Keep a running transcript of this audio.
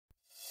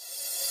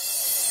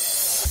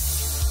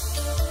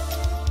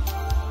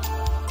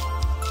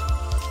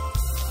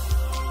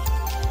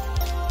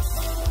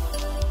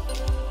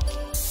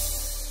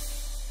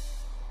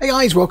Hey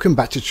guys, welcome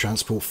back to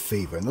Transport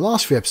Fever. In the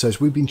last few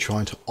episodes we've been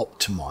trying to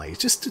optimise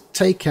just to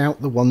take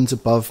out the ones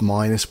above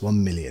minus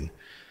 1 million.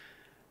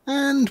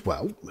 And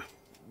well,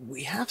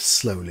 we have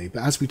slowly,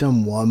 but as we've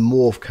done one,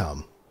 more have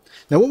come.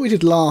 Now what we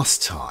did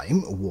last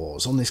time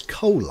was on this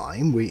coal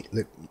line,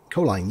 the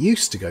coal line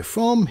used to go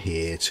from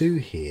here to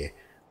here,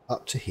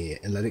 up to here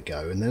and let it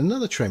go, and then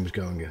another train would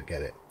go and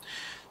get it.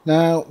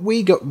 Now,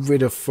 we got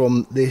rid of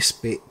from this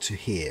bit to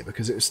here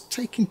because it was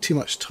taking too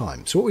much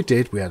time. So what we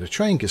did, we had a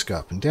train just go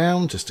up and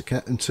down just to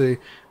connect them to,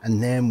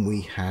 and then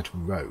we had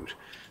road.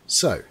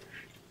 So,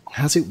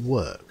 has it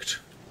worked?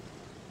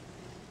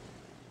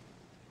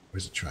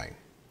 Where's the train?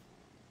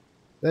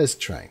 There's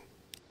the train.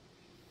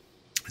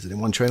 There's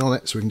only one train on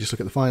it, so we can just look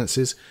at the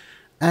finances.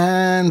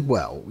 And,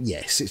 well,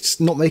 yes,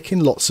 it's not making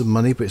lots of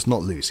money, but it's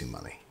not losing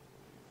money.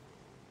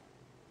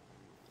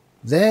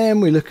 Then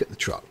we look at the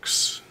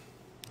trucks.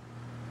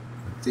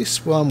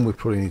 This one we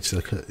probably need to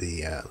look at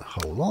the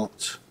whole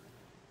lot,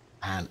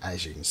 and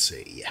as you can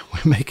see, yeah,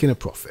 we're making a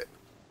profit.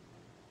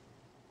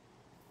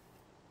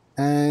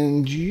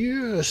 And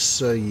just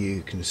so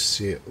you can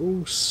see it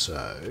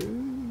also,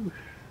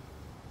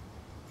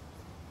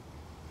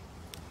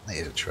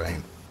 there's a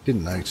train,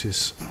 didn't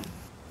notice.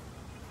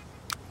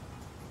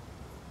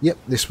 Yep,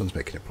 this one's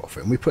making a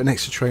profit, and we put an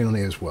extra train on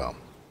here as well,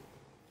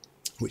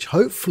 which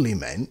hopefully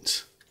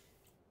meant,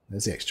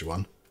 there's the extra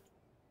one,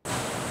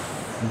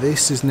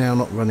 this is now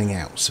not running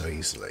out so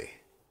easily.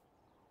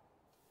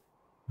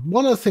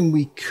 One other thing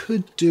we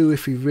could do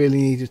if we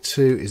really needed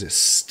to is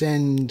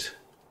extend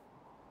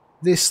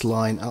this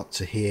line up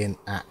to here and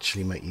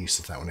actually make use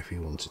of that one if we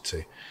wanted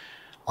to.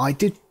 I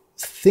did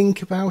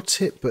think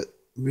about it, but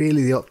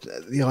really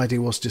the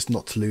idea was just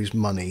not to lose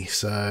money,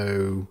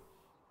 so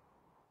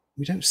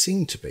we don't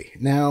seem to be.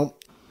 Now,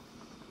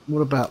 what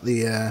about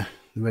the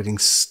Reading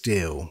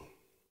Steel?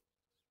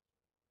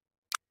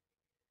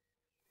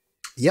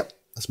 Yep.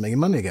 That's making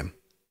money again.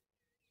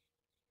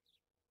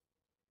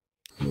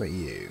 What are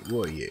you?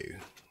 What are you?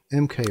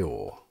 MK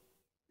Ore.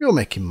 You're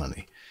making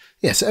money.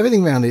 Yes, so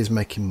everything around here is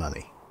making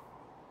money.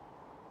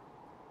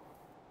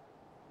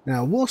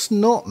 Now, what's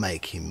not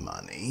making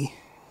money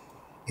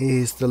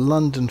is the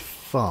London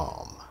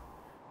farm.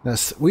 Now,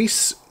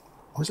 was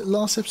it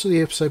last episode or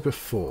the episode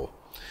before?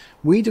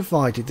 We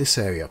divided this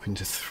area up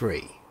into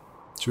 3,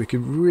 so we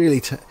could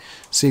really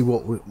see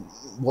what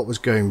was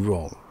going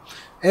wrong.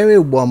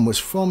 Area 1 was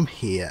from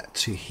here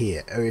to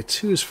here, Area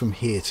 2 was from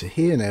here to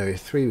here, and Area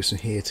 3 was from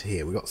here to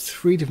here. We've got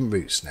 3 different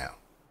routes now.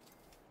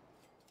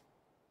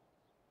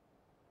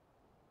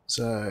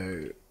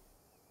 So,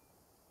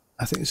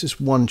 I think there's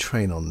just one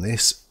train on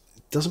this.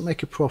 It doesn't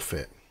make a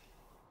profit.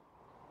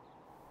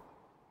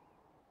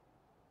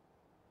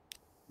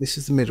 This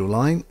is the middle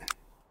line.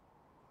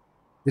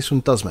 This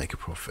one does make a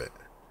profit.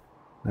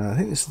 Now, I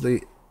think this is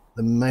the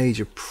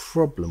major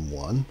problem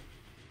one.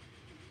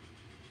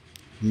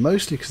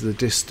 Mostly because of the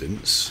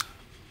distance,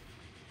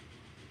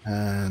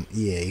 and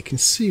yeah, you can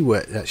see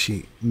where it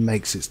actually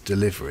makes its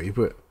delivery,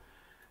 but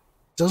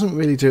doesn't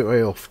really do it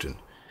very often.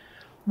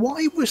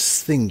 What I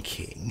was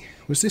thinking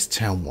was this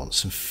town wants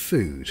some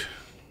food.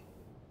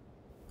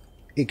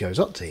 It goes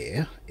up to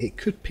here, it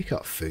could pick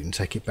up food and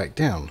take it back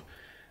down.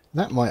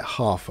 That might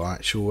half our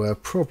actual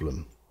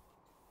problem.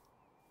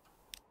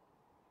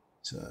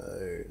 So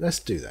let's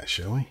do that,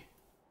 shall we?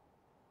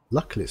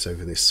 Luckily it's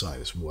over this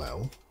side as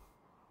well.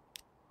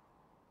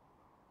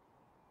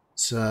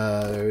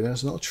 So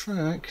that's not a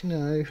track.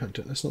 No,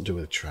 let's not do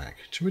a track.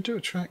 Should we do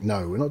a track?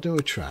 No, we're not doing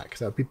a track.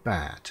 That would be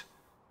bad.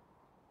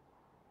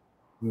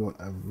 We want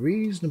a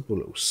reasonable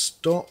little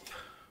stop.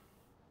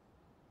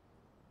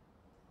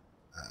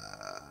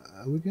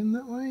 Are we going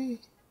that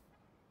way?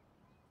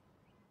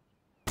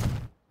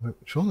 Well,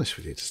 to be honest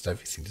with you, just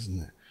everything,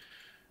 doesn't it?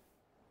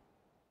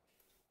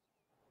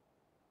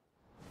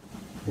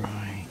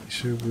 Right.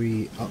 Should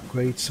we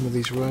upgrade some of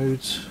these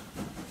roads?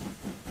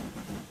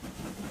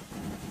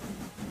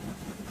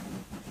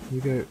 We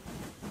go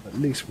at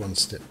least one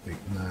step big.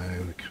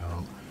 No, we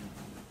can't.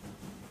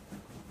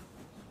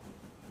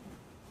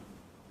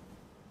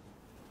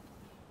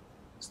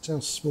 This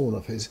town's small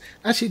enough.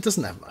 Actually, it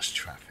doesn't have much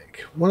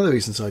traffic. One of the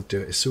reasons I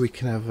do it is so we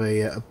can have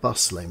a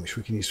bus lane which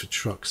we can use for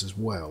trucks as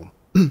well.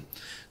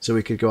 So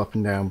we could go up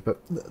and down,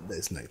 but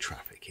there's no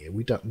traffic here.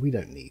 We don't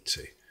need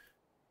to.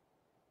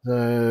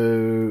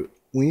 So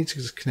we need to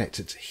just connect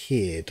it to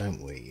here,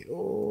 don't we?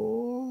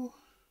 Or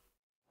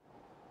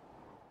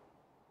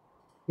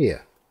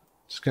here.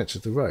 Just connect to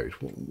the road.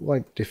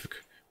 Why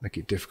make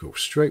it difficult?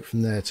 Straight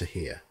from there to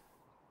here.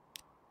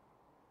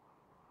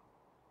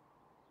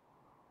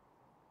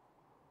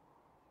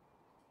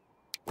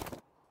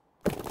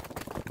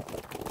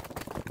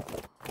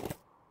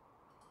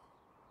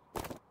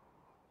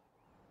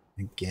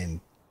 Again,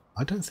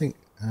 I don't think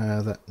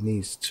that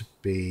needs to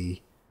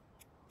be...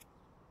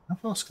 How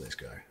fast can this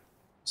go?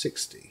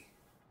 60.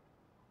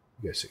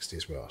 You go 60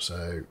 as well,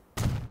 so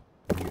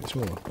you get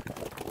smaller.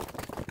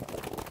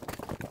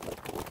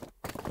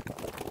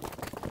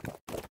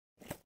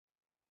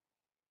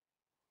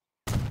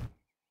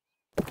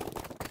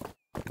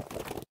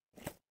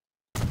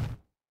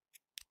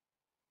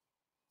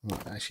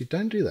 actually,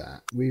 don't do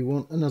that. We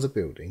want another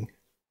building.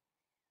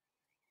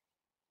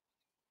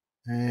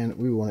 And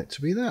we want it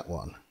to be that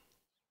one.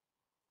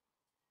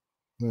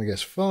 I'm going to get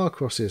as far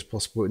across here as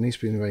possible. It needs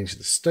to be arranged at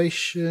the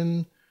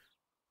station.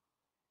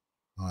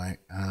 Right.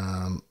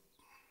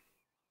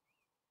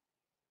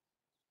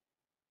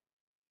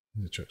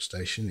 The truck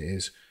station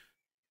is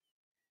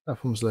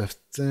platforms left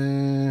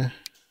there.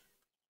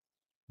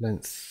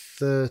 Length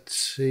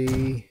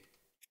 30.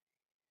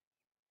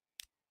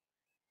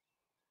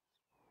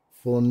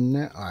 For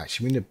now, oh,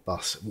 actually, we need a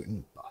bus. We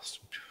need a bus.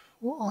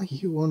 What are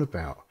you on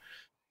about?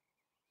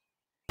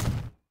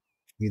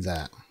 Need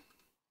that.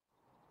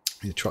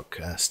 Need a truck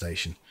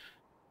station.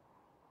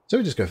 So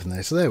we just go from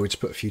there to there. We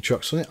just put a few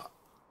trucks on it.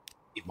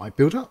 It might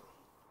build up.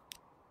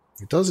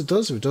 If it does, it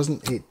does. If it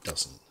doesn't, it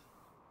doesn't.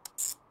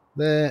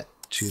 There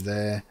to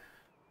there.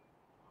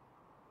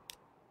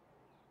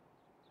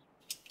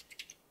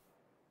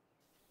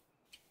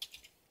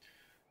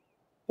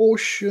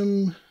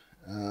 Horsham.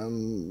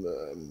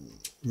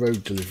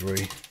 Road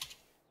delivery.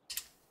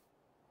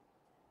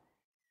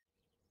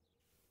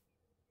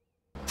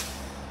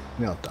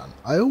 Now done.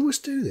 I always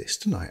do this,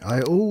 don't I?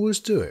 I always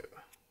do it.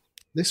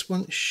 This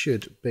one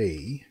should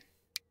be...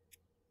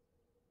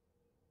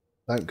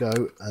 Don't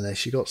go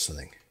unless you got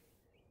something.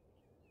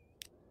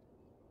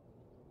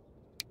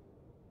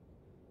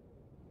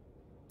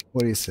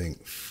 What do you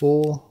think?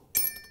 4?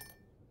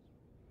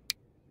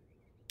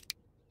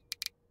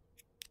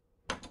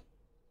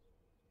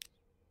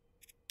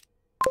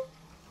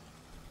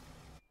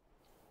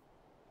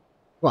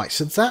 Right,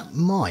 so that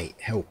might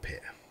help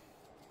it.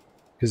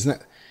 Because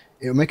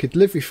it'll make a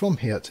delivery from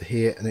here to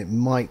here, and it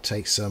might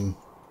take some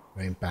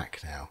going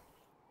back now.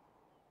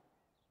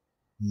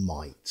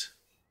 Might.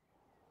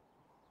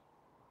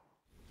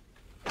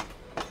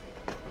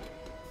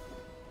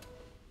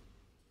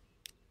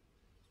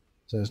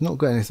 So it's not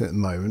got anything at the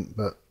moment,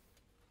 but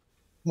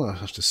we'll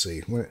have to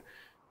see.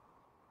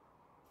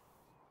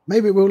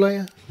 Maybe it will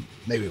later,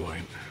 maybe it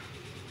won't.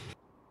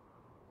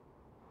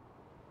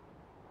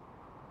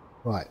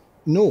 Right,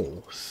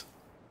 north.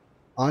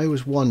 I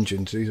was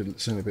wondering to do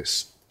something a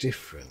bit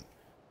different.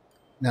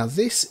 Now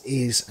this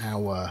is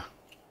our...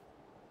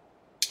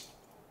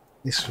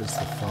 This was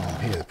the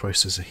farm here, the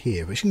processor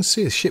here, but you can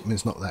see the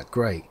shipment's not that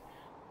great.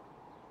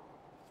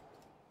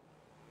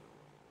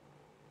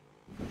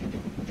 I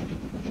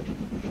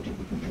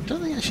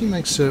don't think it actually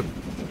makes a...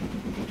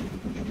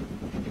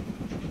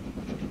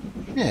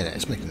 Yeah,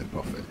 it's making a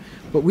profit.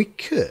 But we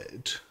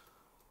could...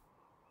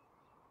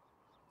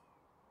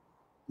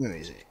 Where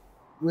is it?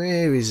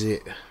 Where is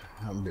it?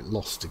 I'm a bit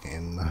lost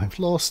again. I've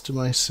lost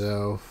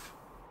myself.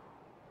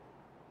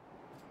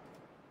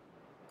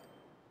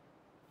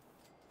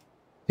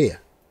 Here.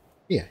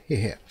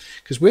 Here.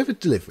 Because we have a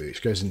delivery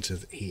which goes into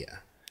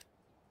here.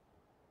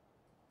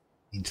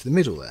 Into the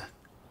middle there.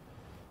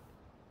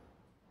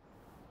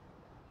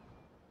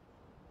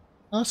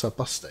 Oh, that's our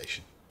bus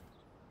station.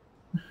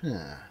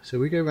 So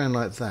we go around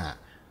like that.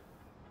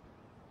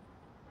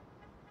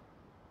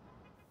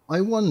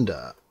 I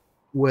wonder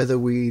whether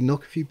we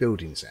knock a few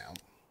buildings out.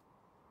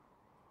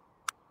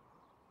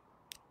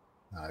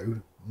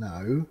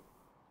 No.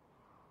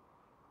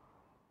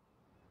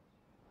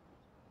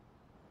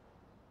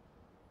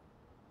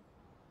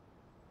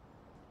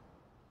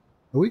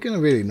 Are we going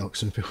to really knock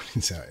some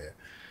buildings out here?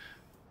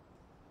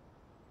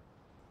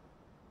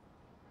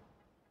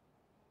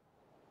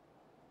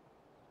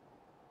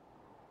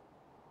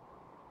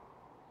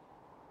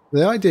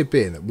 The idea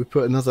being that we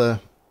put another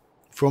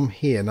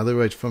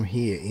road from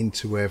here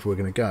into wherever we're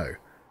going to go.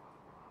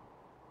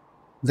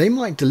 They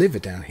might deliver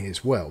down here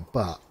as well,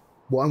 but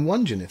what I'm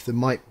wondering if there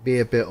might be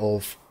a bit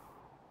of...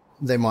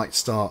 They might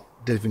start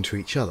delivering to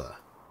each other.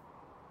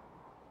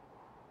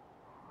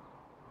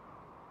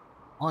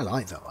 I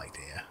like that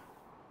idea.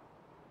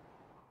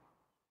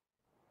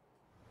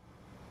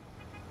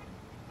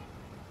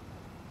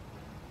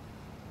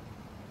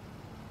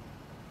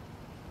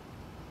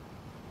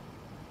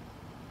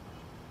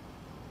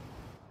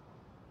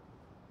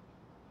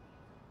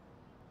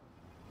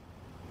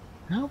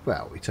 How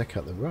about we take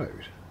out the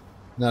road?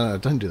 No,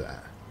 don't do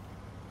that.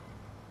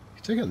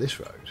 Take out this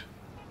road.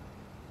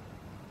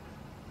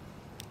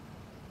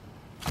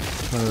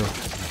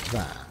 Like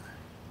that.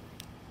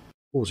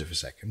 Pause it for a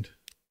second.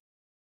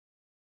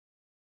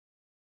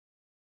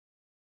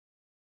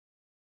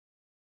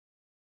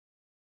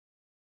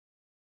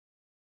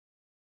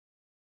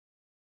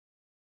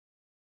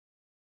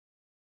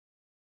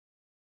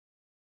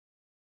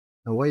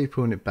 Now, why are you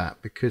pulling it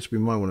back? Because we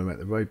might want to make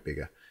the road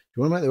bigger.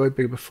 Do you want to make the road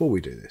bigger before we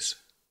do this?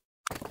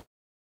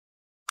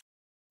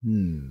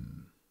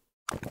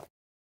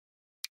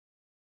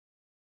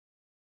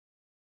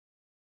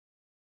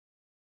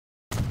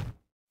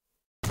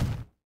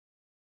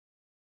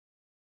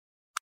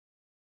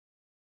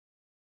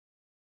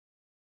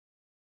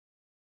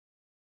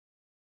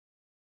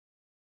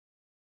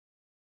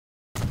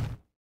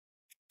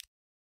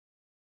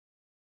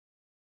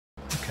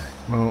 Okay,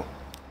 well,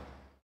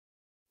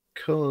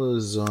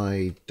 because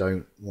I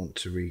don't want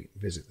to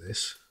revisit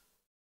this,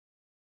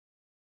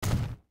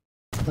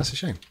 that's a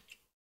shame.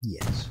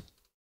 Yes.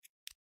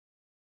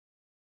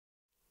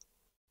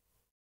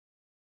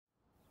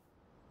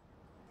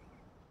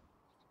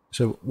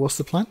 So what's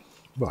the plan?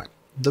 Right,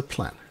 the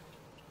plan.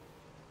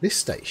 This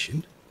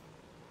station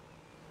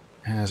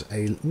has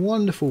a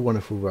wonderful,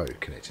 wonderful road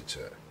connected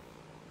to it.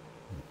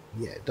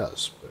 Yeah, it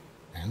does, but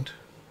and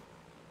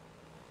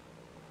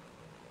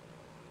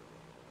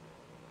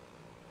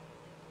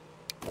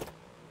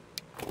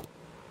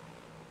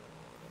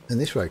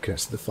this road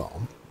connects to the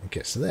farm and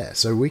gets to there.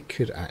 So we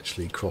could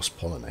actually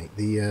cross-pollinate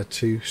the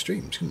two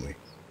streams, couldn't we?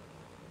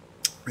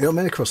 We got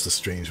men across the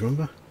streams,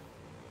 remember?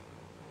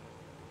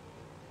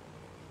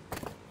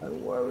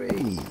 Don't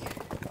worry.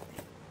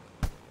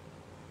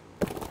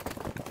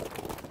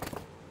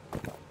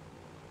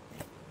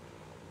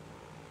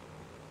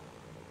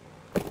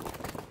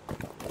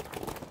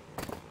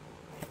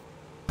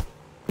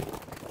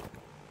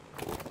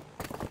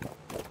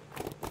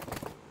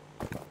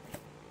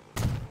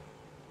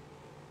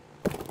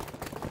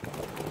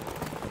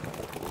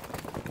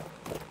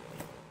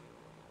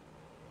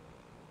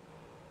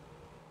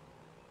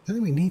 I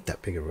don't think we need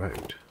that bigger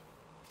road.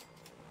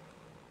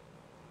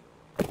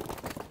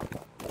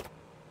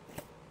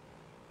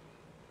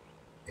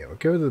 Yeah, we'll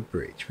go to the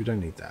bridge. We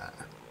don't need that.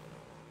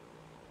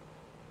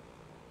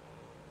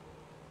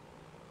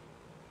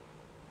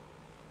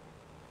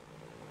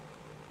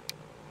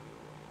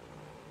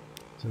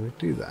 So we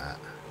do that.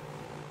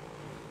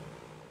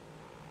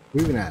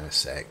 Moving out a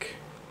sec.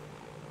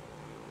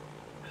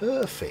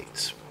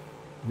 Perfect.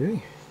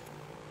 Really?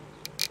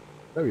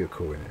 Oh, you're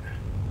cool in it.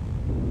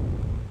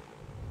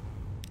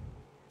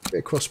 Bit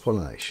of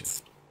cross-pollination.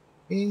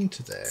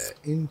 Into there,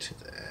 into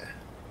there.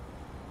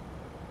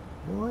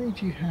 Why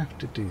do you have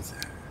to do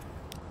that?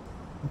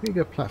 I'm going to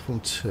go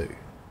platform 2.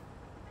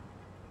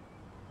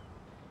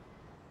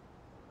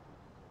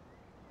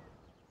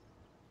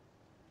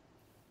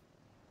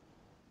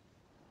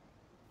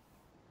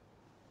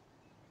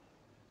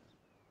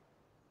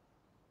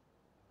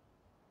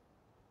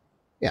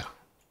 Yeah.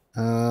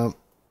 Do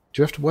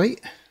you have to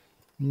wait?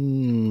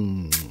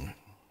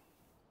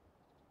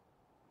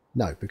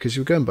 No, because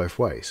you're going both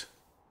ways.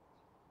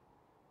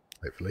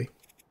 Hopefully.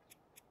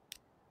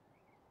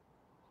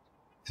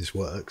 This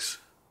works.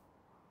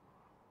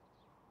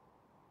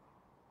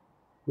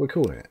 What are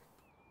we calling it?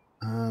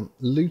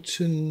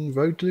 Luton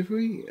Road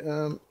Delivery?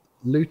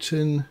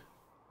 Luton...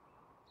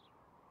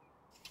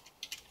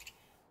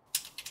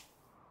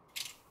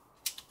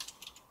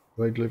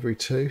 Road Delivery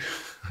 2?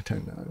 I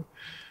don't know.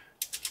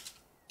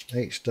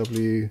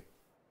 HW...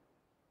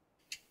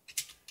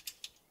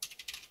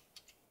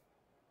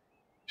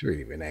 Should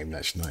really rename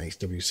that, shouldn't I?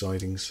 HW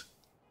Sidings.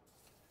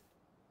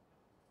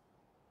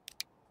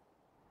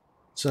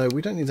 So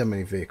we don't need that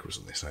many vehicles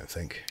on this, I don't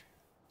think.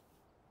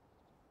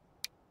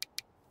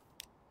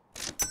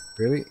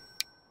 Really?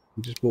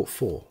 We just bought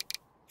 4.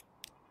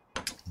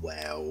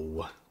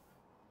 Well...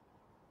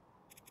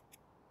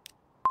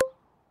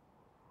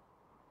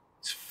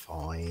 It's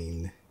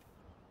fine.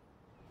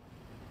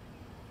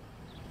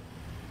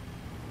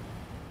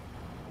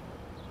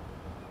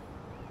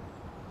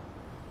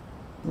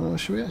 Well,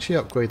 should we actually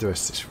upgrade the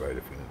rest of this road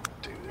if we're going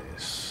to do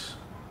this?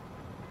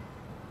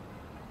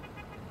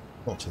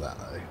 Not to that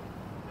though.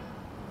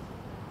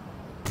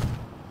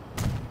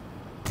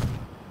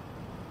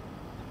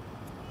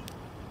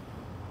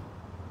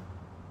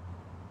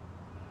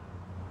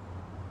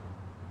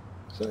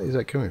 So where is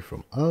that coming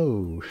from?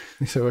 Oh,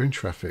 it's our own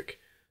traffic.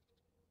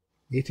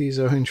 It is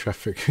our own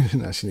traffic. We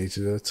didn't actually need to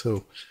do that at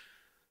all.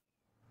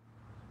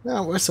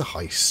 Now, where's the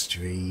high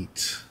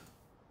street?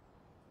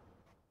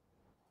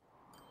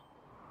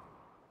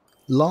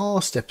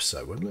 Last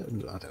episode, I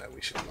don't know,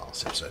 we should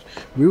last episode.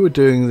 We were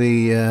doing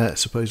the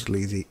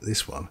supposedly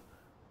this one,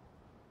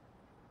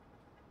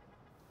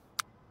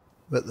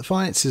 but the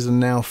finances are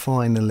now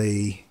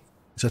finally.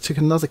 So I took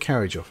another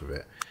carriage off of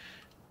it.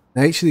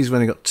 Now each of these have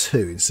only got 2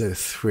 instead of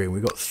 3, and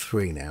we've got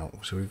 3 now.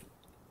 So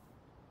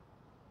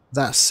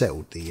that's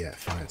settled the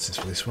finances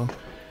for this one.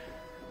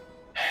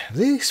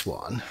 This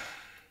one.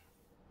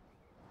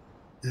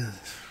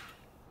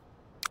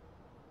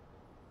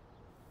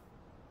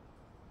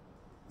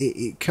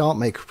 It can't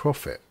make a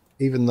profit,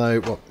 even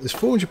though, well, there's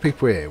 400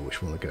 people here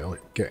which want to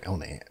get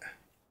on it.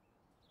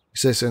 He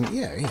says,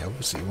 yeah,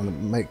 obviously you want to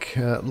make,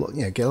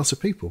 get lots of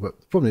people, but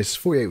the problem is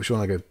 48 which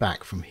want to go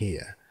back from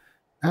here.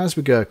 As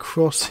we go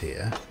across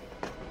here,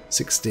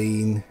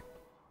 16,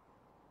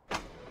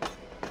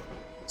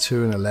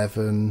 2 and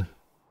 11,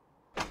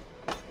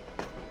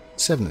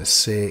 7 and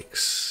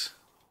 6,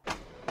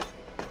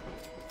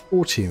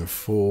 40 and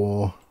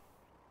 4.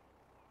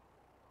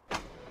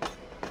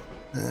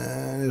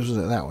 It was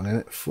that one, isn't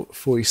it?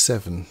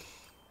 47.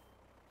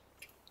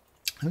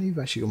 How many have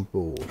actually on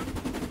board?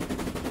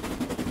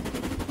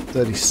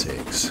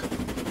 36.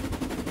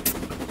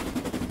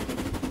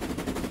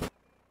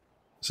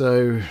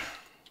 So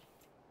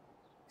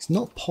it's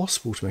not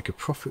possible to make a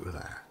profit with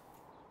that.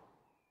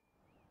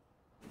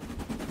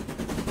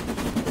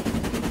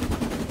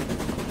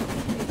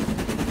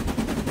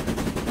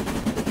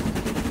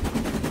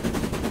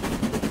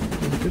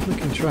 It's a good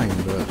looking train,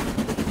 but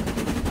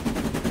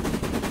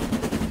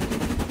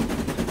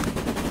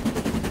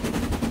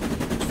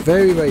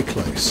very, very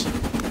close,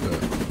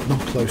 but not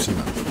close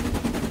enough.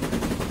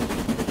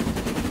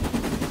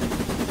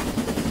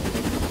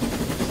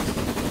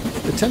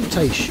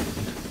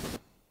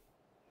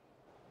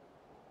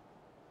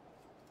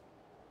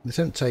 The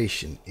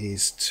temptation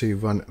is to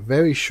run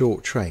very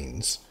short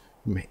trains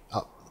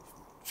up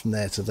from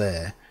there to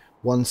there.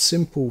 One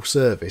simple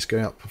service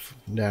going up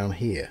and down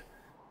here.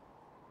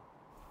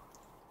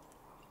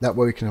 That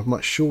way we can have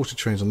much shorter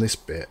trains on this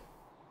bit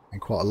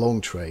and quite a long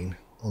train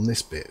on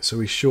this bit, so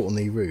we shorten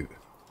the route.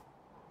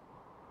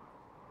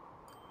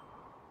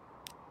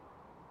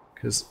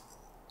 Because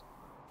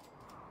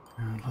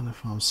London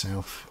Farm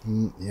South,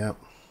 yeah,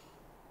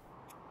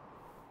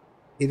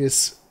 it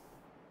is.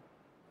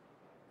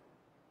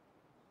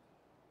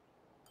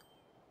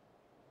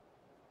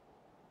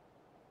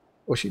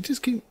 Well, she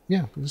just keep,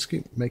 yeah, we'll just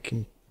keep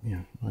making,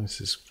 yeah, this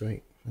is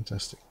great,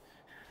 fantastic.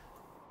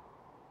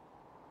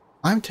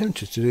 I'm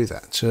tempted to do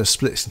that, to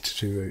split this into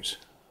 2 routes.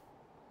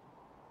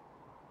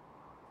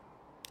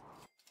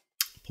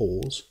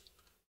 Pause.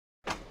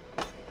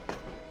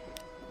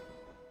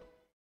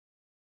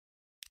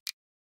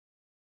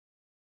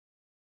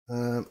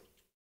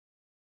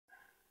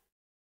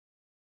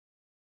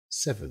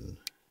 Seven,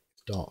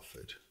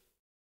 Dartford.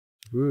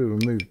 We will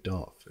remove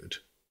Dartford.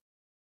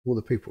 All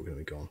the people are going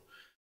to be gone.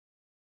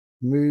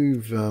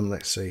 Move,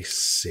 let's say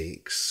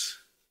 6.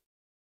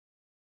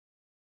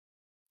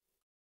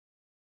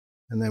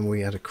 And then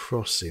we add a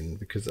crossing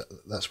because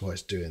that's why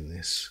it's doing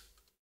this.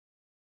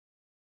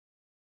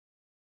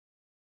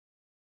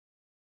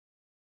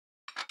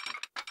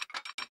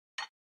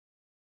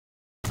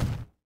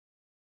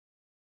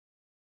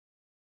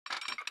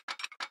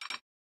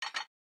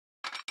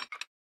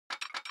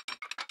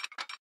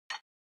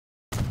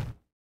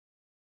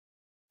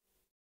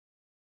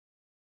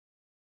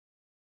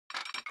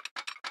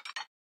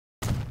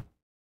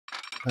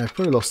 I've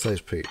probably lost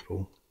those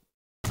people,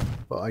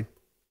 but I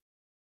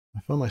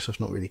find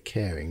myself not really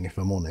caring, if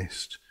I'm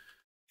honest.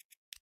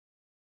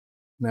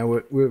 Now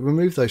we'll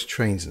remove those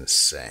trains in a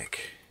sec.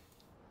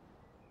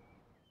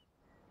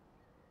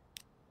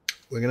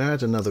 We're going to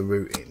add another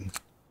route in.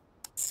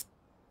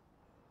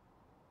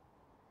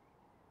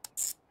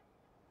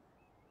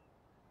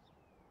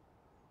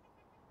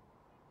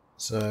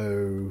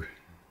 So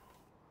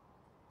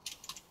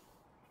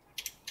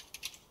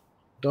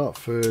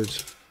Dartford,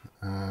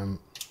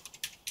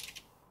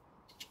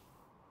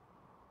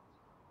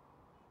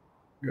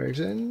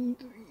 Gravesend,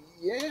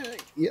 yeah,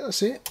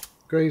 that's it.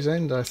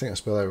 Gravesend, I think I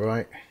spelled that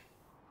right.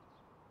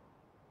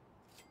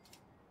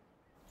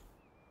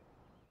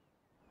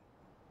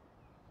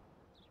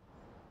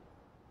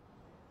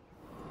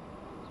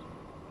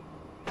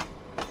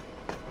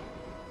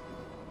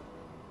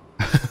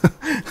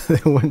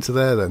 They went to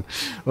there then.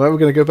 Right, we're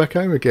going to go back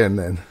home again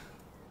then.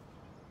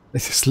 They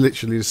just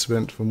literally just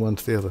went from one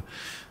to the other.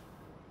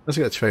 Let's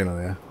get a train on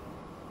there.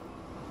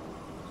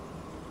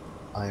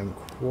 I am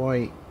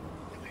quite...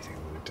 I think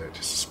I'm going to do it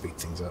just to speed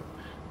things up.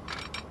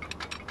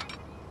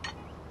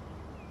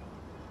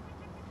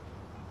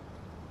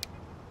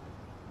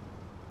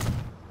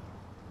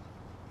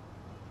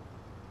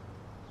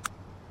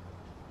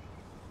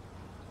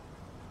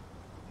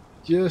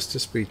 Just to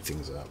speed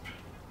things up.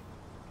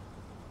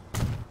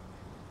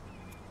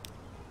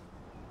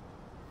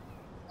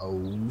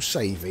 Oh,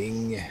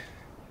 saving.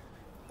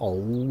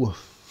 Oh.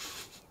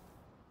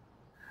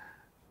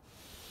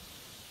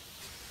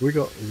 We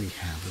have,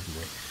 haven't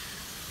we?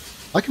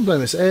 I can blame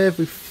this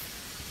every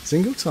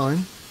single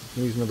time.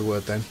 I'll use another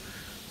word then.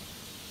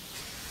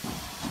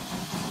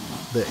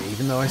 That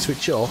even though I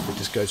switch it off, it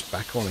just goes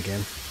back on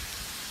again.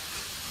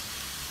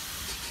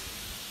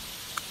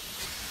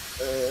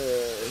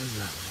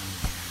 No.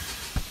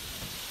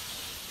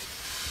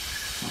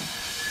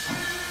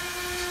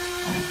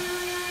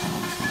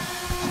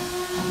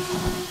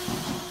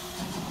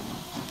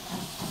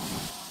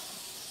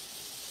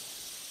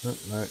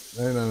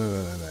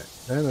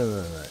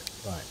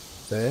 Right,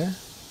 there.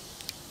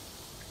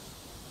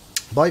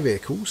 Buy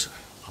vehicles.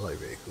 I like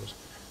vehicles.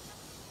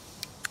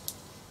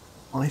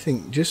 I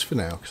think just for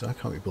now, because I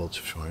can't be bothered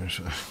to try and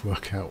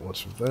work out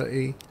what's from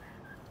 30.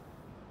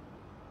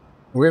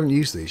 We haven't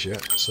used these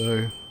yet,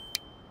 so...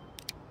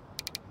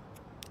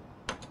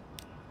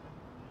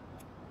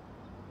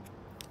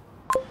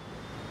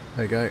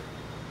 There you go.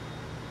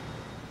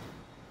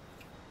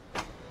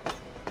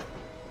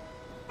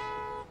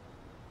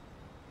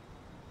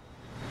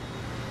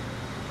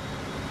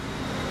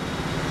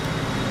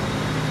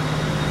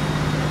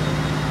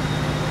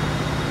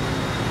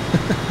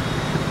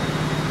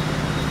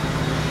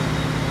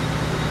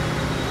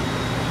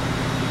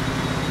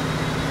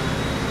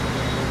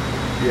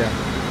 Yeah.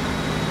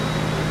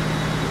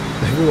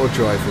 They've all got a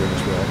driver in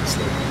as well,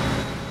 honestly.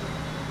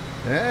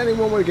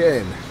 Anyone want to get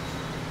in?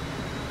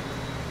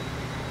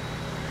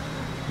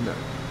 No.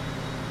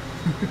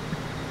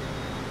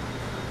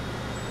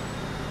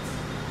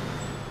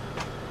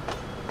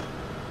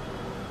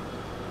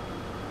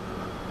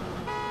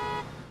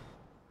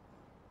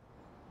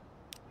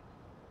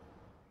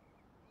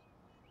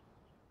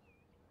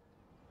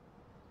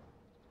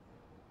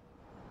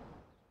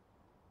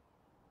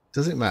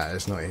 Does it matter?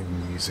 It's not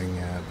even using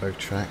both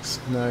tracks.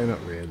 No,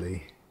 not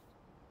really.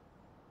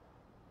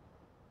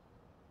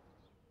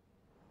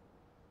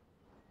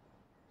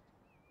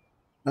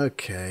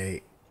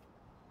 Okay.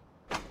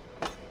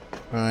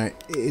 Right,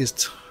 it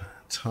is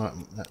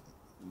time.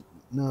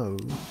 No.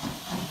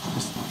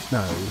 Just,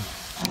 no.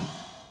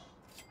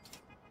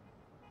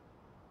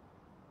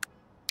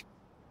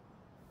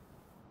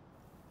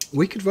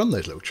 We could run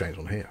those little trains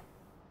on here.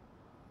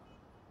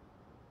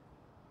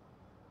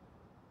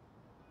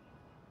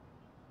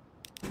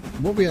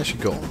 What have we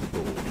actually got on the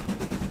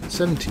board?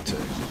 72.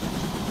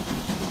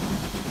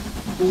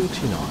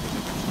 49.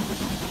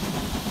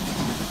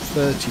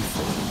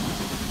 34.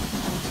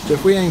 So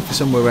if we aim for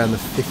somewhere around the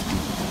 50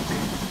 mark.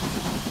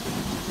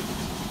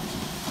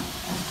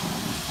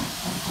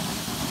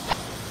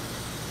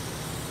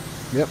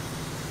 Yep.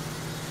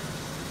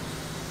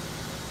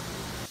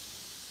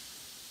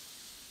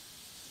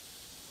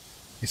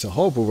 It's a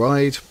horrible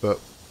ride, but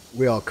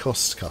we are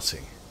cost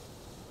cutting.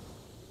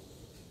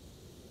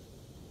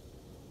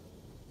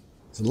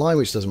 It's a line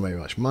which doesn't make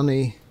much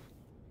money.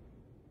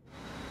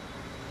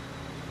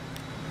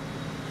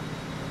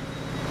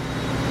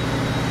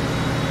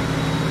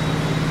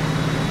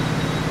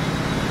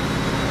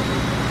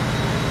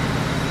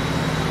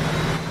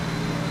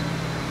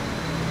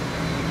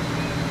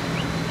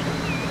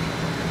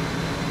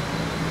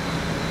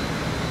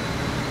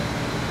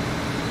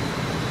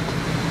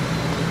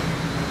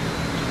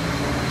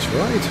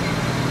 Right.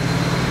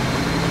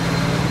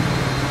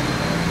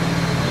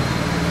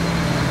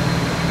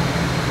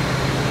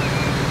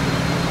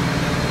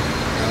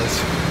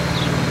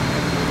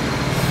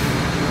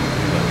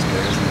 That's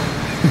good, isn't it?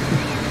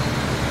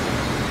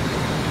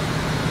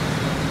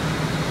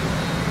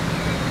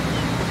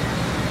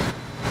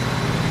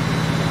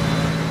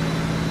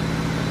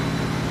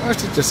 I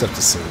just have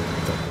to see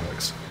if that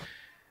works.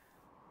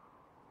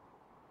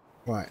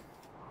 Right.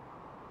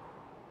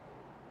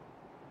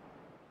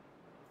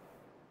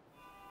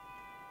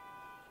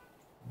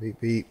 Beep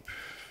beep.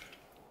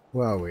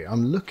 Where are we?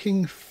 I'm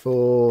looking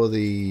for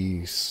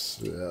the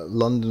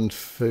London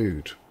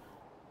food.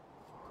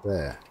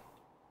 There.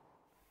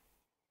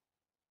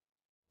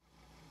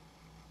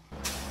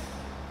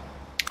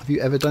 Have you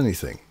ever done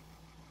anything?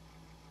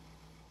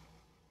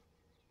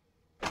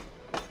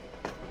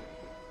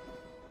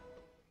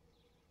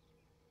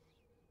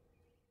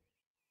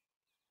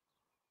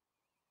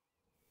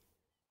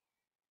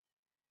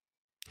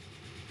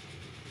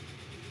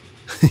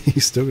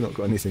 You've still not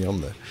got anything on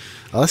there.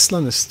 Oh, that's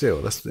London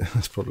still.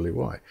 That's probably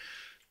why.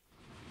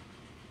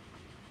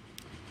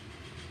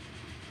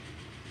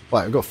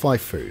 Right, we've got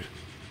 5 food.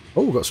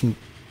 Oh, we've got some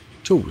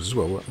tools as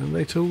well. What are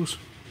they tools?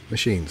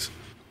 Machines.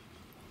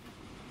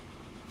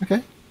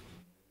 Okay.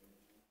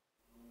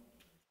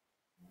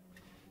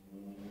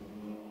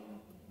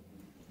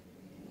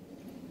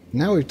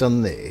 Now we've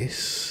done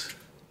this.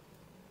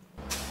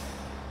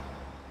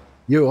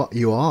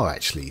 You are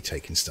actually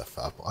taking stuff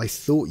up. I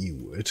thought you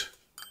would.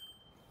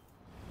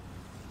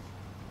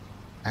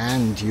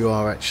 And you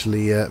are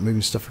actually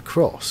moving stuff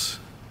across.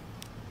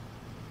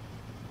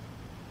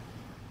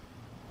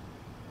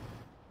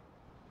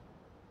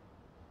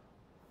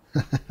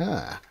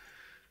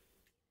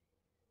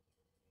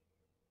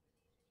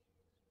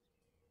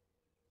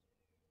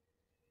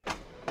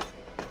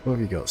 What have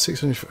you got?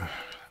 600.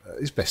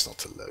 It's best not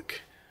to look.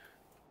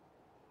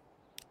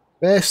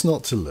 Best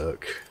not to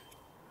look.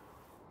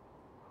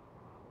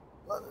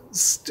 But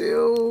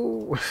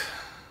still,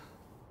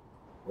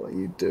 what are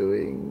you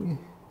doing?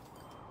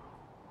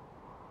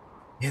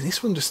 Yeah,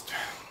 this one just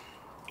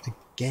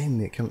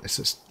again it's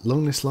just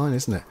along this line,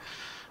 isn't it?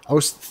 I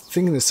was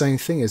thinking the same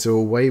thing. Is there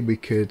a way we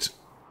could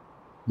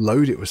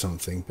load it with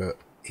something, but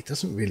it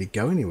doesn't really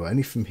go anywhere,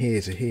 only from here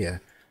to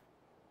here.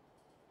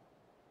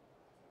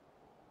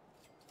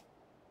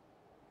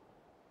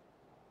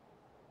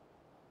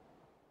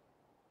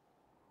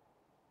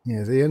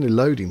 Yeah, the only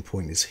loading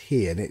point is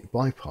here, and it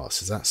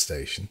bypasses that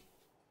station.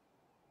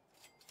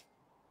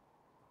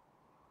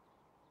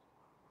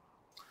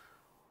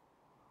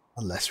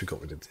 Unless we got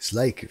rid of this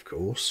lake, of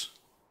course.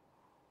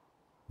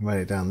 We ran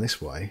it down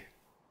this way,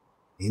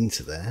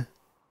 into there.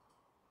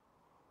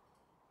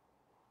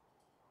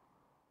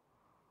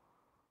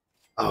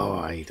 Oh,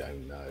 I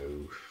don't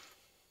know.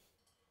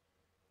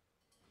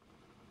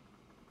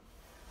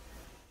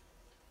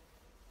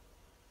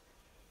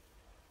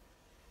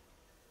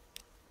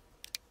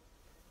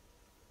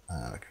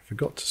 I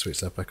forgot to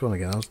switch that back on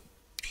again. I was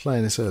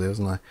playing this earlier,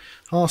 wasn't I?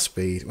 Half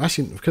speed.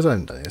 Actually, because I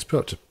haven't done it, let's put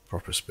up to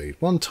proper speed.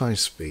 1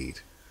 times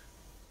speed.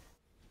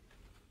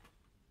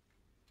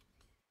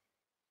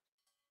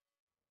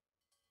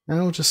 Now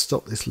I'll just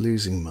stop this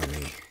losing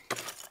money.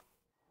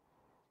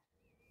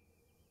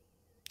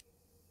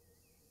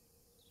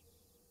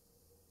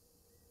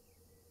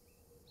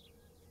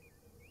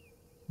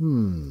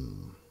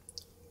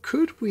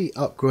 Could we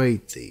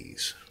upgrade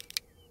these?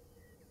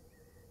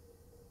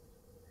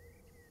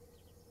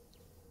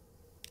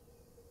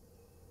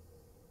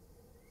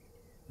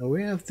 Now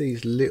we have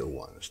these little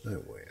ones,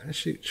 don't we?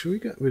 Actually, should we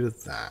get rid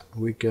of that?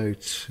 We go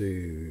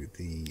to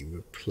the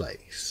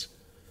replace.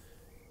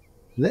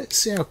 Let's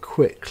see how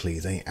quickly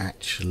they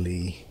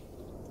actually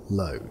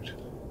load.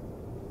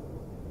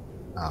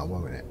 Ah,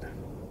 1 minute.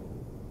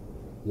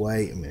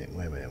 Wait a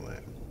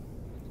minute.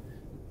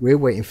 We're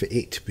waiting for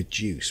it to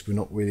produce. We're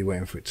not really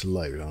waiting for it to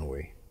load, are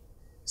we?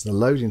 So the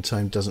loading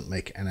time doesn't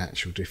make an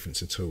actual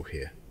difference at all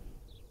here.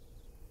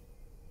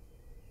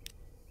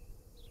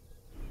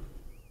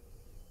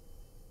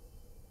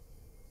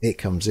 It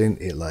comes in,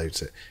 it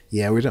loads it.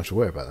 Yeah, we don't have to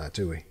worry about that,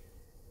 do we?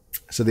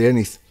 So the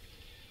only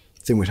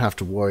thing we'd have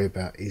to worry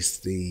about is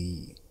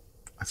the,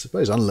 I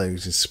suppose,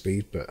 unloading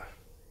speed, but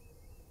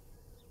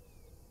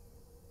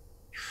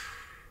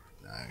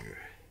no.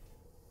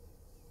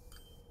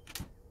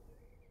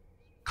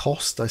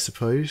 Cost, I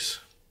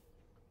suppose.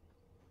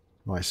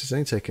 Right, so it's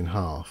only taken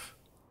half.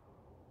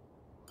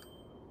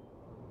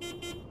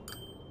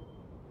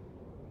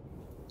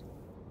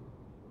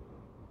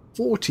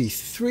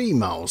 $43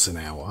 miles an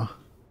hour.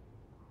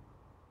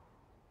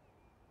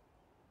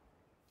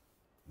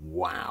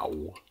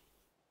 Wow.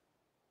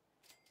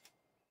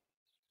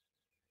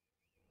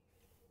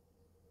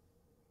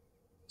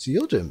 So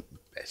you're doing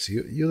better.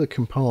 You're the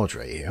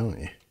compadre here, aren't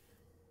you?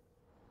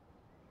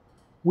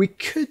 We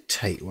could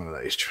take one of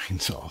those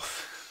trains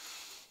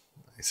off,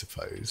 I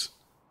suppose.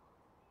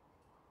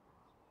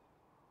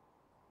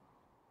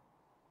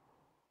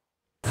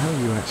 How are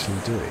you actually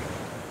doing?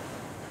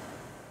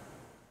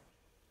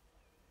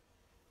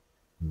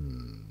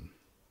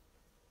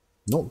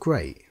 Not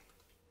great.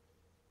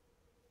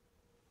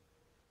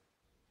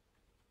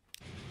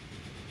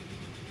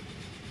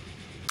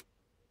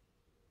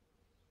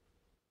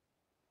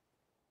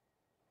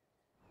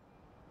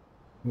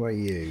 Who are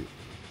you?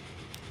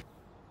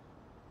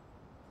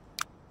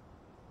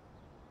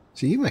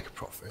 So you make a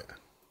profit.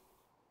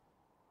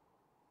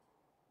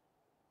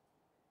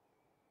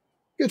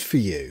 Good for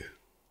you.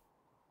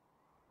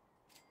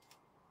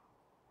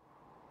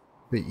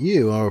 But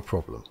you are a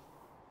problem.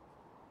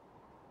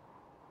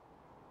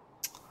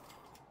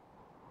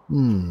 Go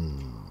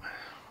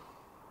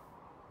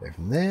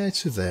from there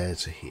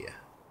to here.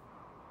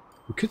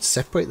 We could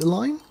separate the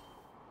line.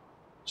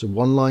 So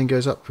one line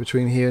goes up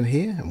between here and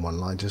here, and one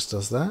line just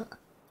does that.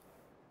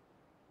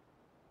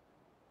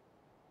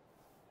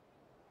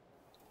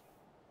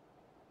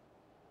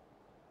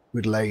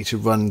 Would allow you to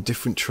run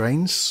different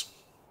trains,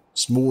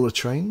 smaller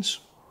trains.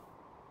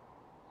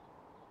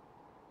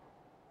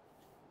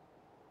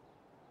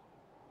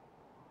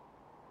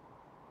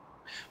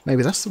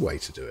 Maybe that's the way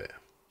to do it.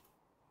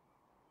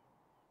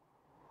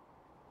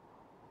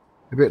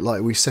 A bit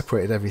like we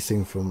separated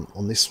everything from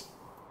on this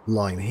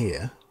line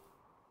here.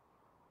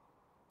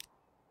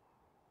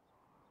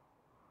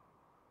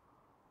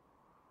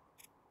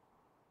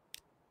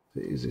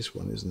 It is this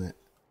one, isn't it?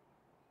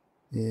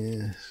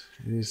 Yes,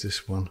 it is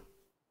this one.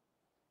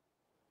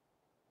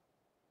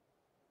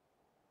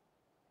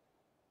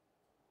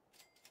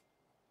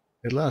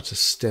 It allowed to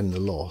stem the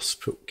loss,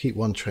 keep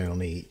one train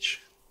on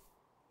each.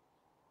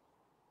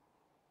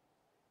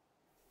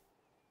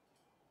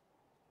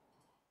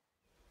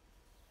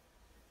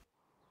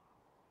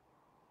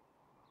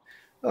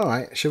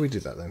 Alright, shall we do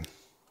that then?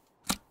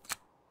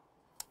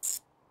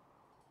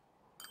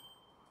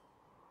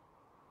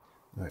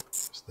 No,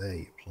 it's there,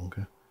 you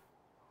plonker.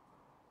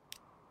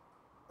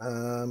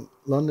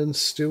 London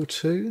still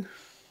 2.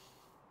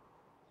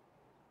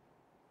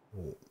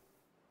 Oh.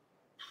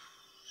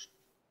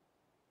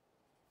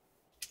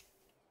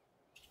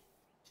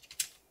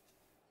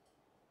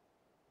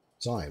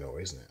 It's iron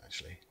ore, isn't it,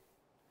 actually?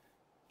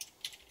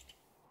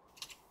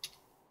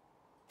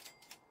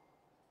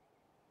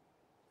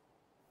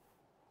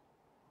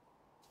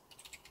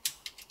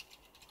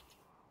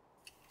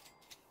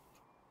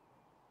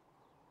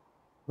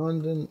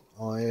 London,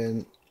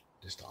 iron,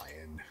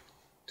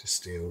 just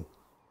steel.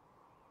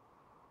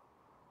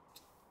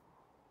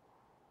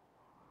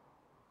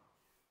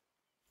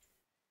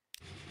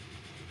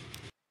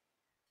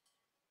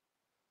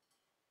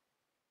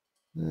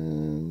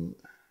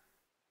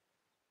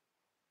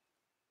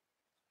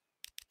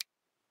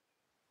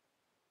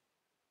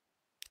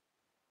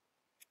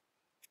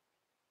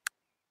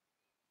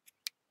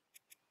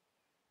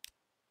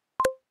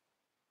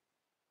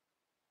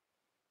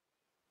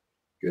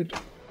 Good.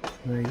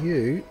 Now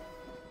you,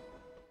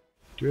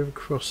 do we have a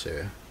cross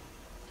here?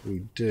 We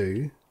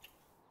do.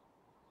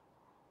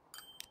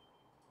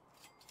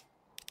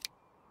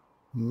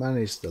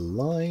 Manage the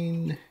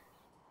line.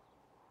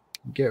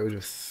 Get rid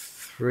of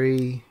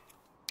 3.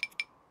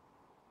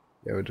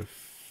 Get rid of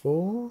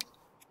 4.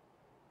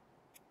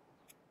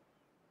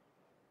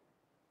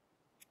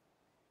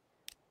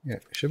 Yeah,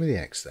 show me the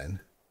X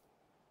then.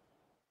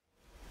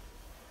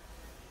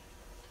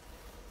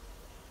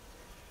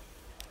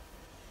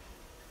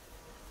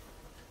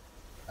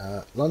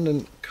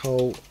 London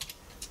coal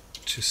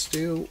to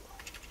steel.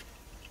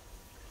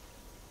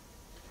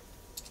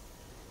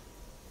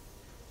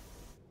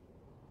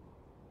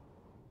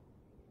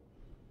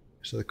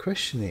 So the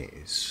question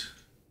is,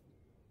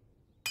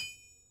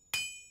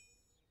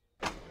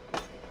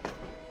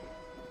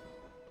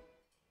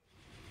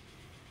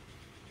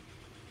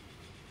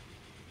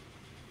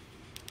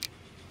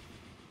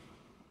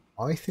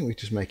 I think we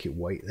just make it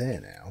wait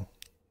there now.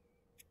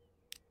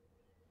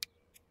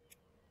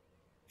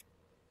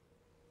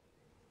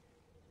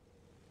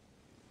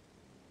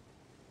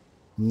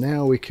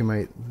 Now we can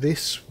make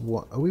this.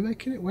 What are we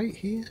making it wait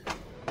here?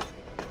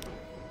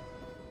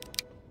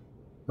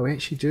 Are we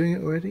actually doing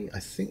it already? I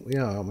think we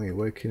are, aren't we?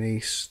 Woken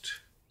East.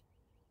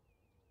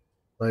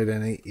 Load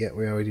any. Yeah,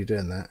 we're already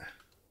doing that.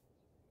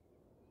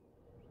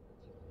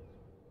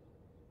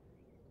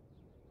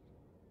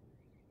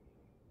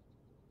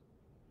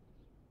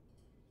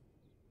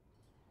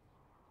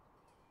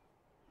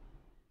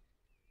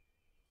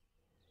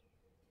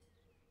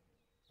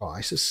 Oh,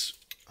 I just.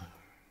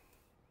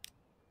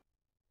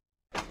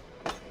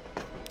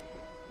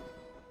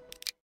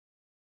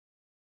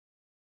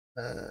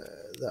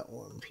 That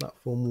one,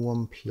 platform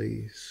 1,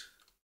 please.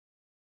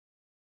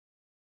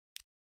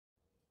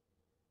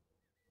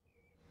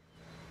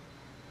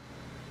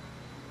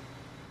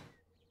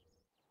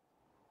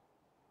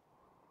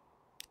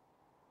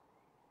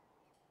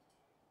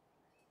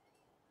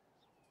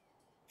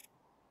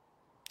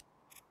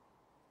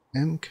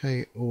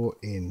 MK or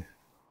in?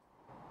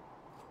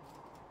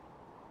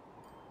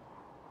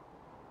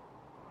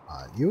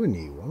 You're a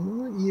new one.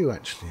 Why aren't you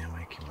actually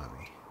making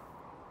money?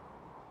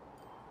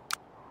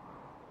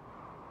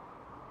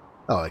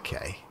 Oh,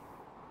 okay.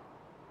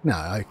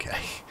 No, okay.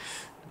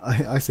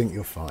 I think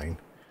you're fine.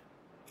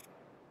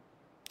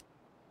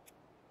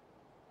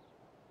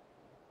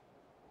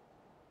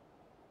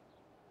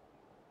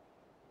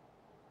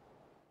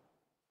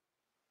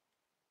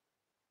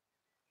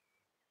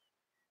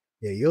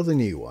 Yeah, you're the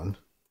new one.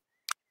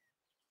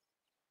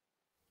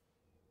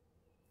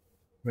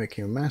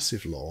 Making a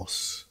massive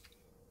loss.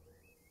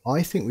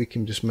 I think we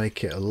can just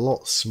make it a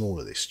lot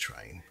smaller, this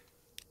train.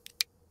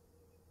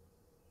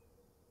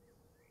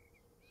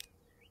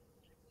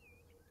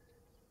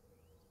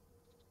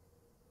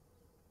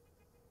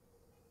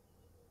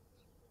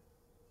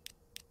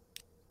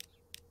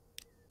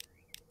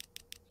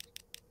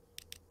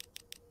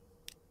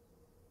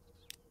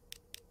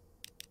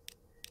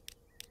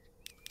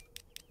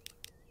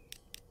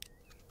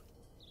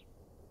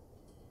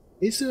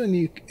 Is there a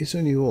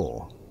new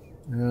ore?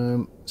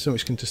 So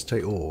much can just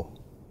take ore.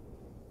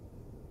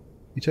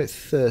 You take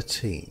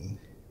 13.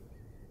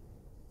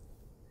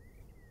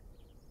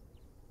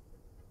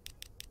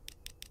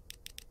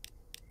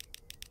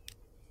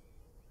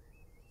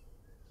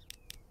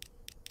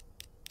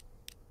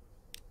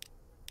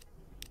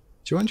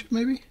 $200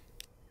 maybe?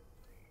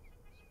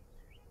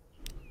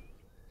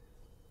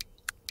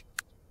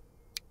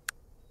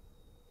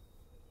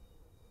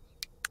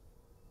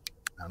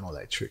 No, not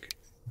electric.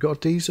 Got a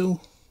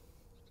diesel?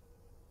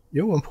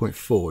 You're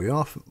 1.4. You're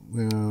half.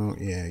 Well,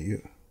 yeah,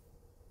 you.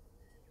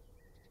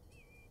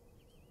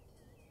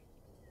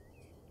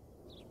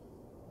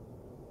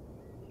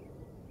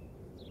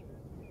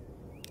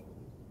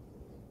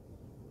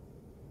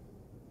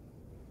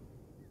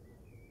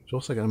 It's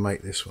also going to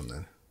make this one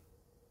then.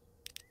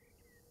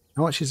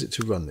 How much is it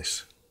to run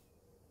this?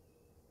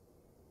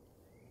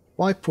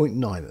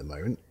 5.9 at the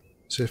moment.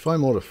 So if I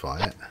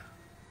modify it,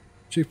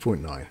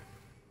 2.9.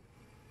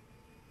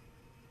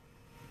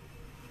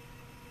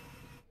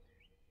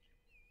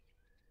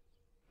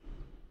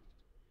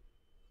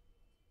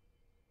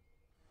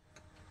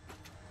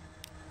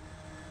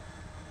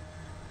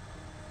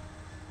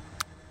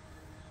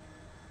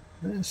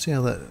 Let's see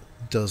how that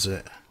does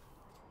it.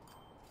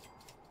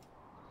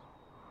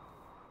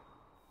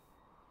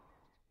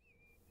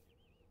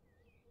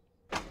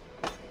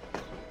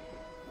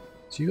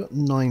 So you got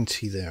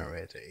 90 there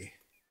already.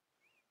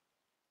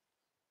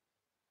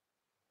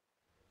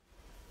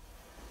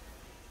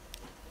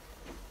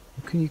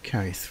 What can you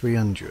carry?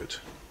 300. It's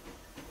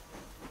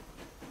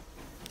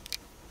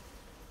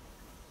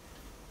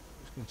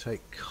going to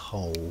take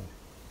coal.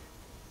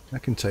 I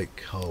can take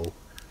coal.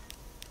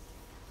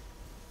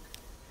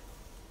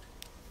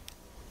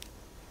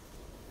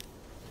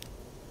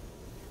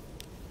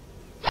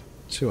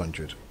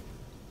 $200.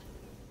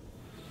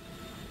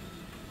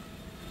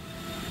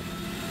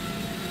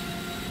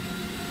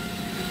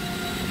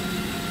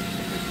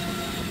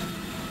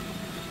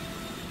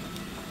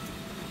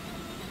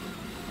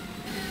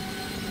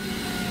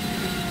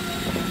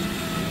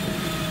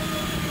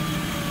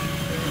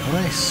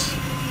 Nice.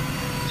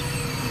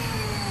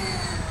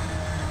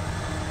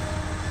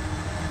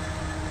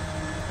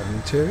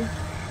 Interior? I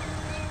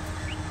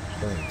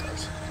think it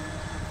does.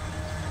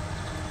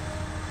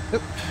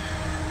 Yep.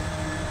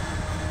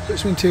 Put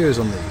some interiors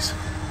on these.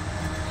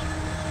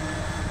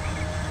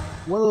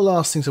 One of the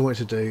last things I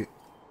wanted to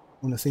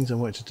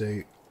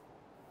do,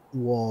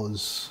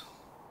 was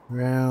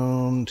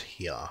around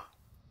here.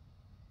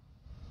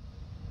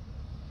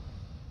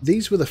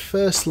 These were the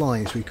first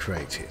lines we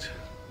created.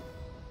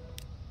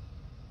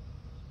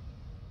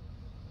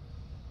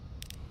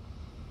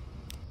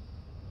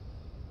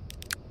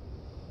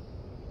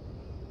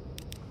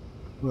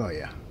 Oh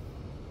yeah.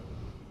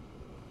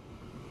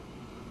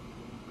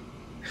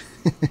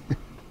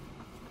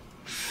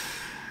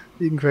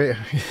 You can create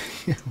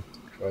a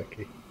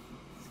crikey.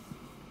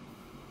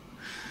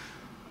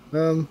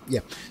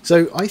 Yeah,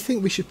 so I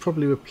think we should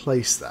probably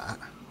replace that.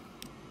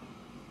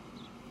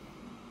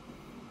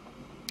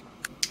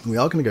 We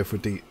are going to go for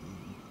a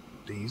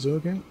diesel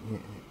again.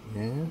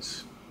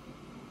 Yes.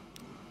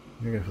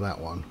 We're going to go for that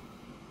one.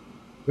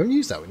 We haven't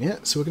used that one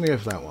yet, so we're going to go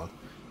for that one.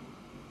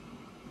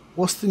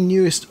 What's the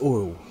newest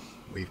oil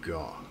we've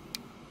got?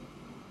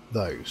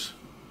 Those.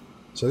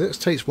 So this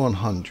takes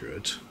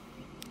 100.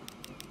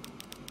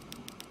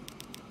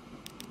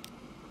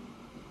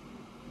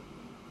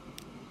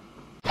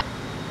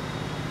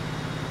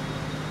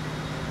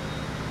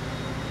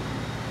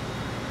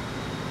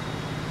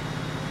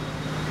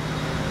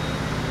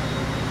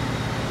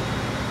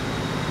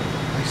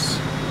 Nice.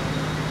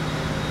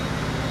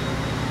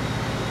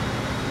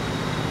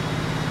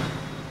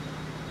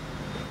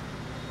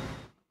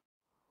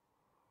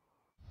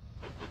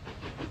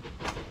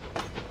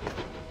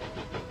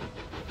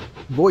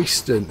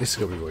 Royston. This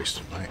has got to be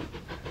Royston, right?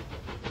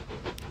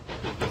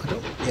 I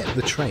don't. Yeah,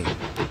 the train.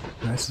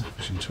 No, this is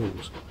pushing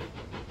tools.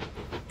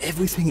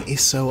 Everything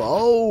is so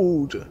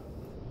old.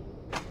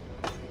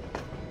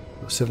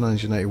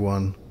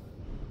 781.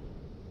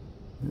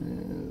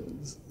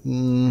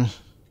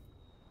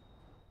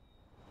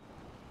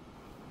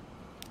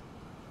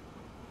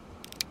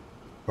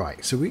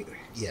 Right, so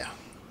yeah.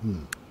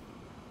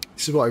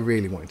 This is what I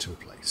really wanted to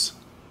replace.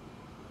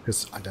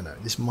 Because, I don't know,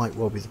 this might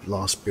well be the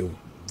last build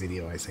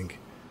video, I think.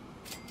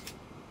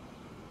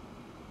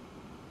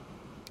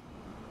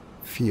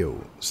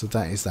 Fuel, so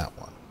that is that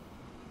one.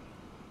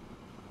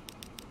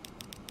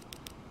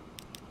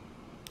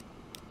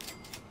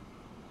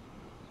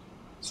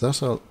 So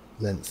that's our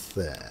length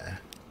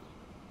there.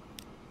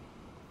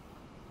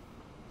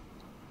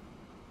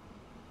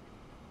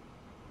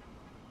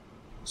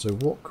 So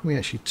what can we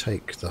actually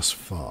take thus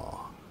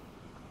far?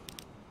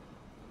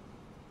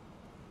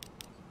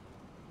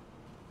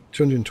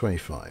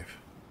 225.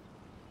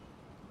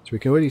 So we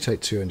can already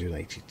take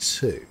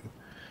 282.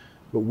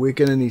 But we're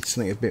going to need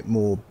something a bit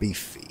more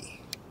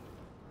beefy.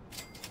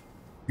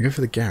 We go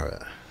for the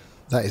Garrett.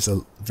 That is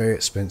a very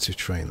expensive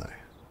train though.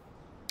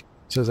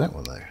 So is that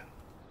one though.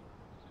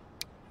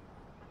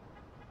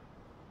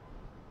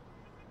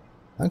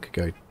 I could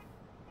go...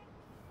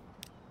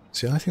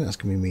 See, I think that's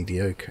going to be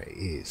mediocre. It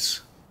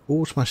is.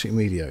 Automatic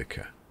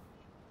mediocre.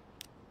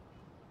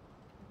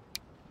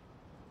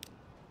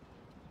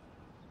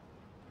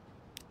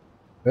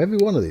 Every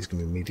one of these is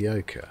going to be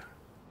mediocre.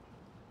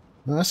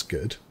 Well, that's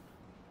good.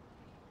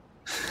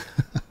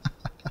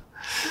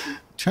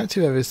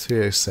 Attractive Evers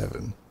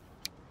 307.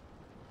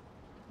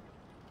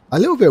 I a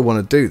little bit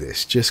want to do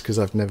this just because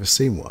I've never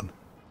seen one.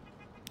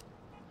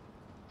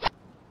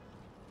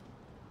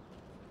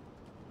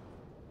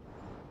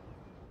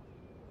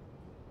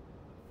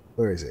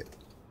 Where is it?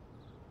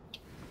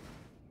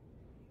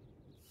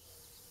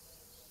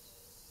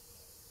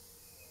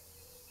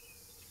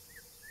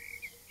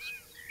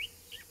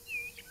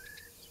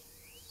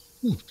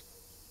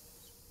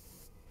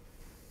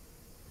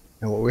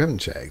 Now what we haven't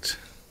checked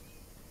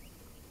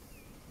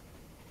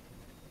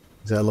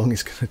is how long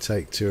it's going to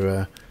take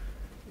to...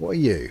 what are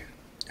you?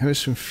 How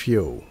much from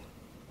fuel?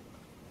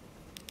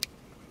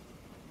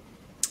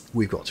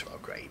 We've got to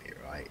upgrade it,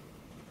 right?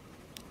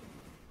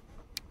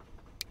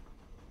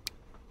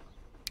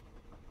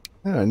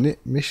 Oh,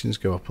 missions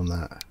go up on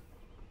that.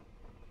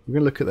 We're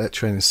going to look at that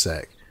train in a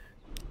sec.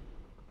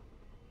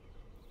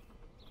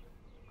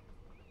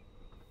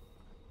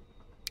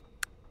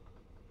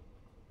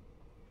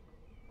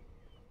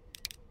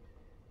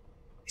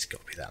 It's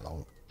got to be that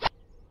long.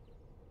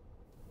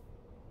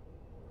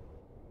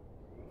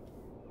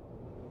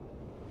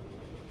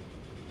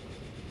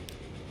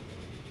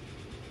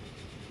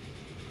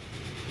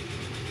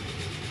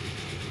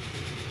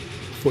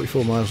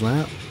 .44 miles an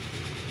hour.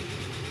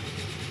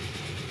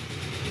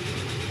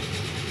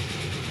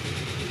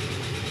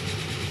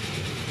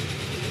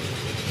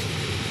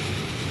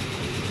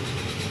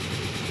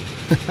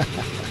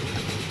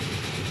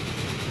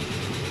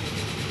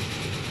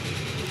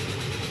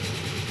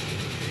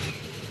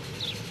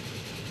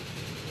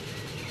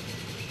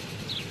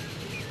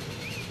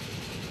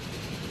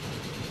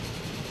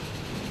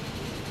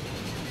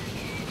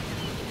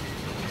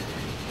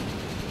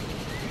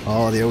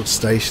 Oh, the old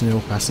station, the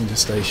old passenger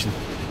station.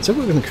 So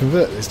we were going to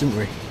convert this, didn't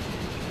we?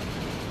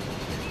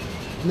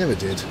 Never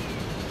did. It's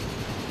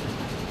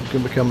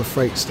going to become a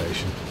freight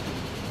station.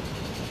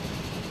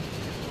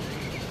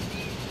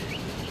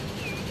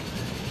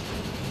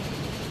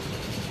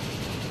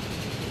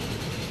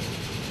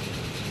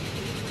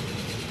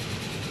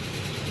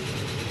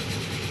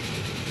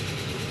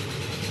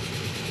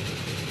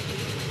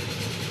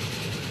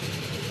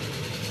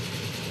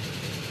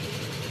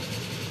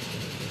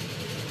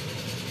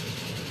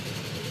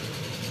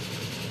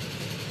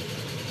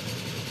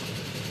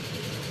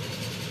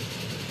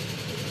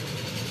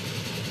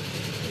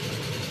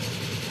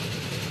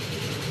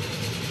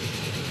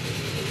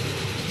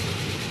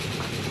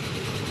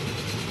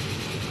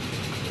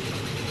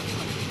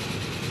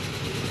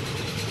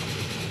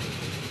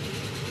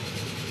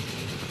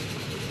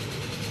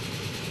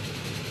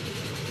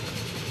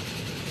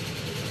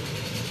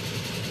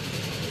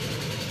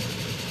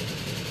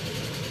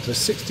 So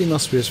 60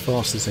 must be as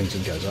fast as this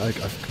engine goes.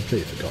 I've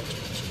completely forgot.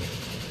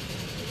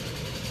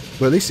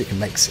 Well, at least it can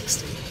make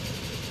 60.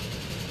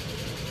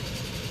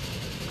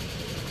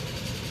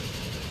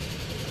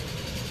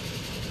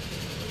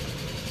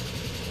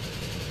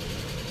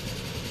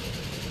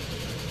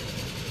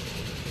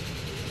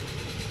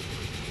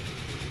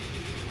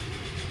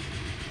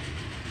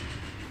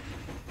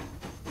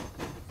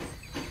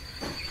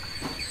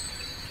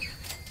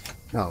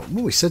 Now,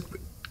 when we said we're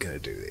going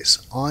to do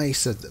this, I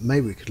said that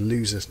maybe we could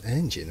lose an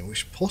engine,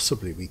 which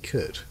possibly we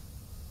could.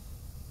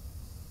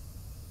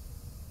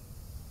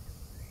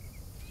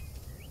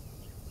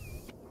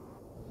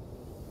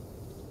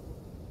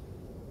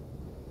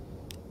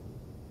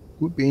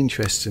 Would be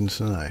interesting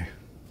to know.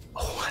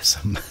 Oh, that's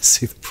a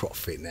massive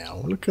profit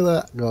now. Look at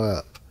that guy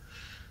up.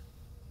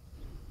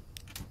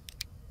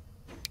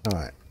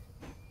 Alright,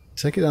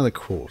 take it down a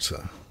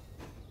quarter.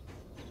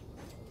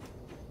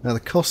 Now the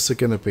costs are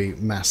going to be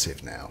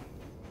massive now.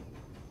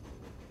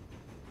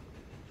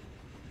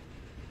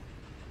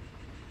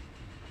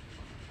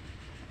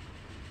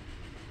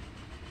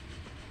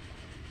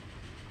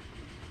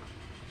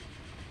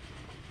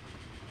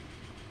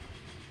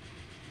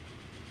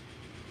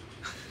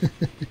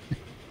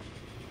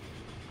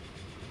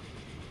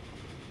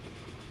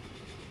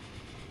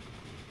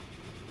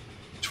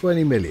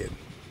 $20 million.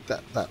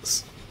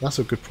 That's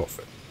a good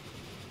profit.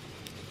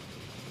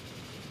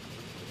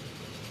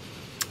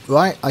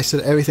 Right, I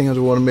said everything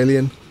under 1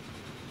 million.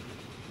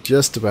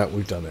 Just about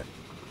we've done it.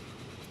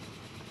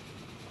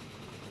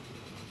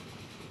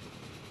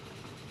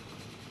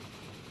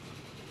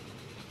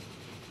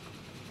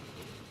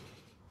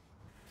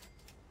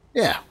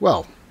 Yeah,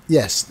 well,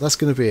 yes, that's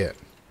going to be it.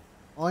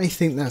 I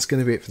think that's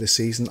going to be it for this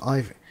season.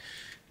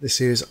 This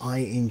series, I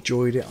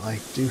enjoyed it. I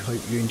do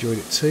hope you enjoyed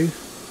it too.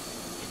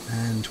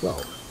 And,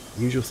 well,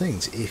 usual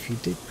things. If you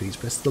did, please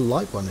press the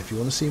like button. If you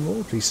want to see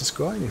more, please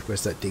subscribe. If you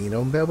press that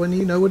ding-dong bell button,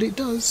 you know what it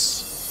does.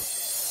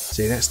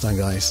 See you next time,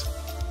 guys.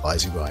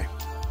 Bye-bye.